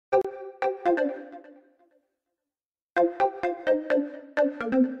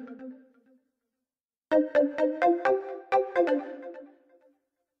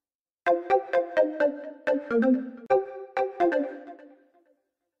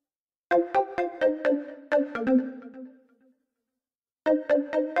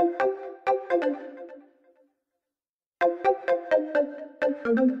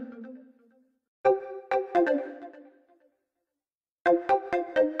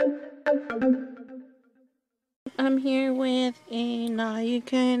I'm here with a Now You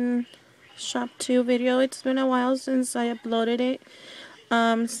Can Shop 2 video. It's been a while since I uploaded it.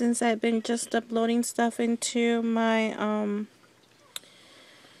 Since I've been just uploading stuff into my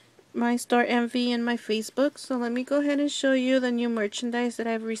store Envy and my Facebook. So let me go ahead and show you the new merchandise that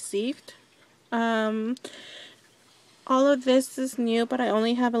I've received. All of this is new, but I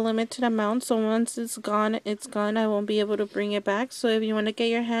only have a limited amount, so once it's gone, it's gone. I won't be able to bring it back. So if you want to get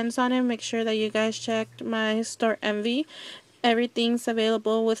your hands on it, make sure that you guys checked my store Envy. Everything's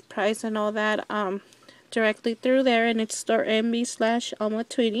available with price and all that directly through there, and it's store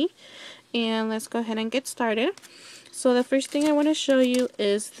Envy/Alma20. And let's go ahead and get started. So the first thing I want to show you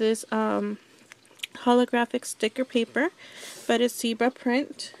is this holographic sticker paper, but it's zebra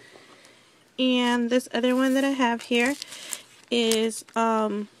print. And this other one that I have here is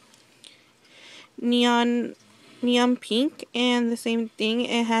neon pink, and the same thing.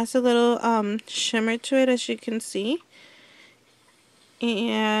 It has a little shimmer to it, as you can see.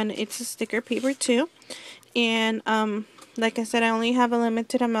 And it's a sticker paper too. And like I said, I only have a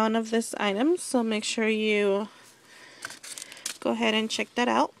limited amount of this item, so make sure you go ahead and check that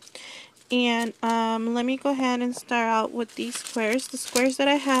out. And let me go ahead and start out with these squares. The squares that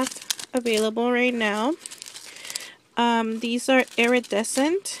I have available right now, these are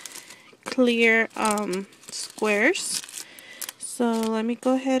iridescent clear squares. So let me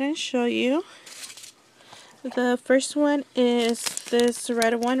go ahead and show you. The first one is this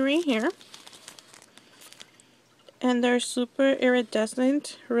red one right here, and they're super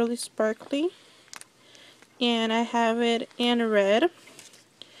iridescent, really sparkly, and I have it in red.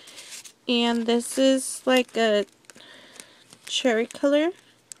 And this is like a cherry color,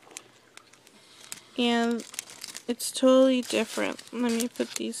 and it's totally different. Let me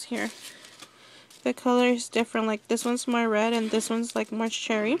put these here. The color is different, like this one's more red and this one's like more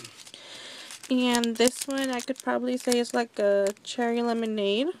cherry. And this one I could probably say is like a cherry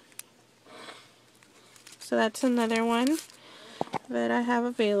lemonade. So that's another one that I have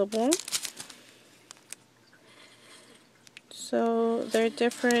available. So they're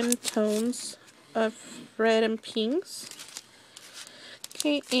different tones of red and pinks.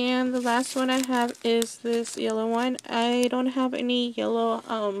 Okay, and the last one I have is this yellow one. I don't have any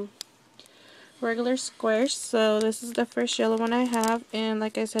yellow regular squares, so this is the first yellow one I have, and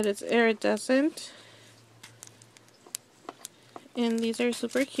like I said, it's iridescent. And these are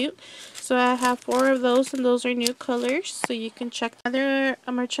super cute. So I have 4 of those, and those are new colors, so you can check. Other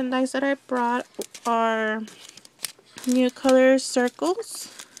merchandise that I brought are new color circles,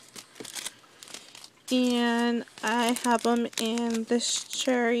 and I have them in this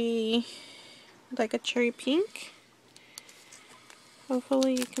cherry, like a cherry pink.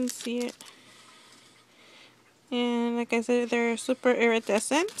 Hopefully you can see it. And like I said, they're super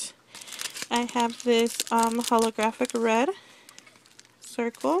iridescent. I have this holographic red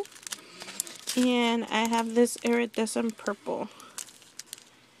circle, and I have this iridescent purple.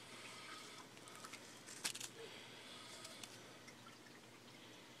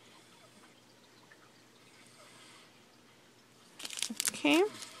 Okay,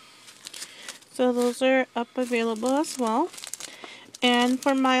 so those are up available as well. And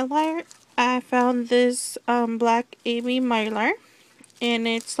for Mylar, I found this black AB Mylar, and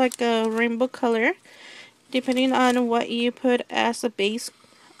it's like a rainbow color. Depending on what you put as a base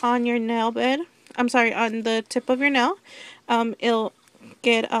on your nail bed, on the tip of your nail, it'll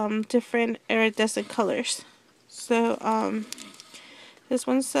get different iridescent colors. So this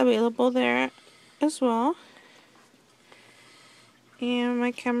one's available there as well. And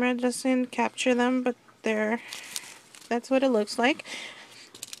my camera doesn't capture them, but that's what it looks like.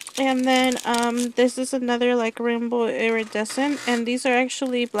 And then this is another like rainbow iridescent, and these are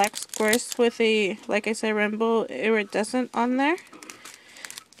actually black squares with a, like I said, rainbow iridescent on there.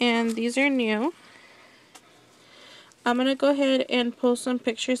 And these are new. I'm gonna go ahead and post some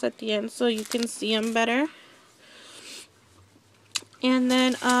pictures at the end so you can see them better. And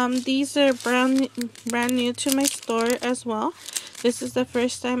then these are brand new to my store as well. This is the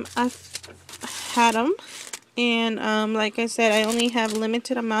first time I've had them, and like I said, I only have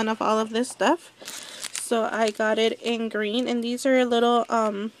limited amount of all of this stuff, so I got it in green. And these are little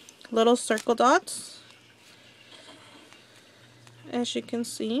little circle dots, as you can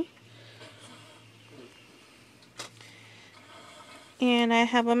see. And I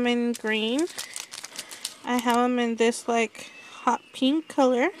have them in green. I have them in this like hot pink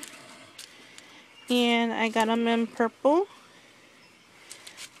color. And I got them in purple.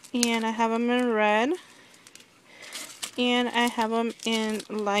 And I have them in red. And I have them in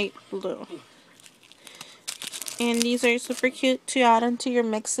light blue. And these are super cute to add into your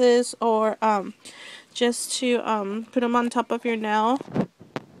mixes, or just to put them on top of your nail.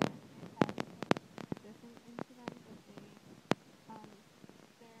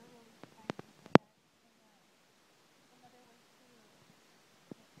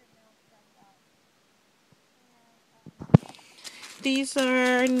 These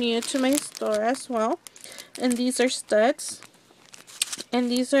are new to my store as well, and these are studs, and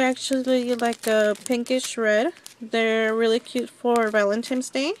these are actually like a pinkish red. They're really cute for Valentine's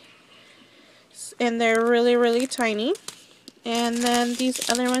Day, and they're really tiny. And then these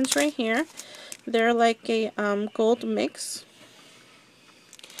other ones right here, they're like a gold mix.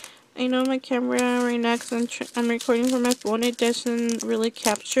 I know my camera right now, because I'm recording from my phone, it doesn't really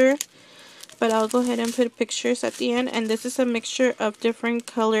capture, but I'll go ahead and put pictures at the end. And this is a mixture of different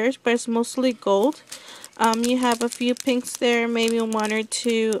colors, but it's mostly gold. You have a few pinks there, maybe one or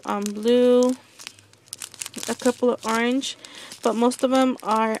two blue, a couple of orange, but most of them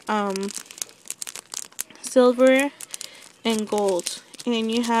are silver and gold.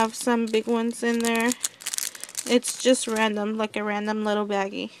 And you have some big ones in there. It's just random, like a random little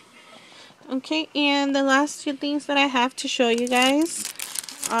baggie. Okay, and the last two things that I have to show you guys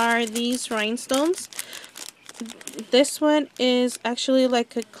are these rhinestones. This one is actually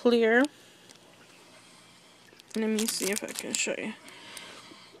like a clear. Let me see if I can show you.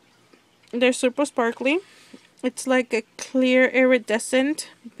 They're super sparkly. It's like a clear iridescent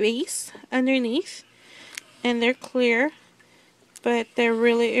base underneath, and they're clear, but they're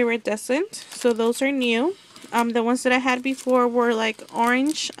really iridescent. So those are new. The ones that I had before were like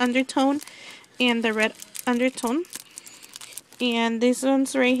orange undertone and the red undertone. And these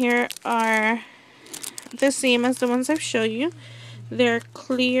ones right here are the same as the ones I've showed you. They're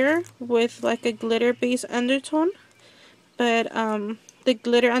clear with like a glitter base undertone, but the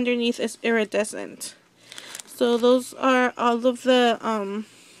glitter underneath is iridescent. So those are all of the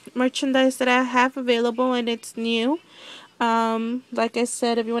merchandise that I have available, and it's new. Like I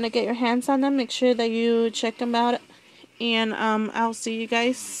said, if you want to get your hands on them, make sure that you check them out, and I'll see you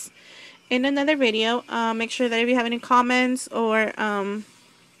guys in another video. Make sure that if you have any comments or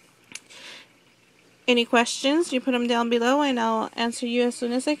any questions, you put them down below, and I'll answer you as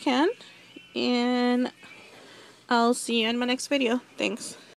soon as I can. And I'll see you in my next video. Thanks.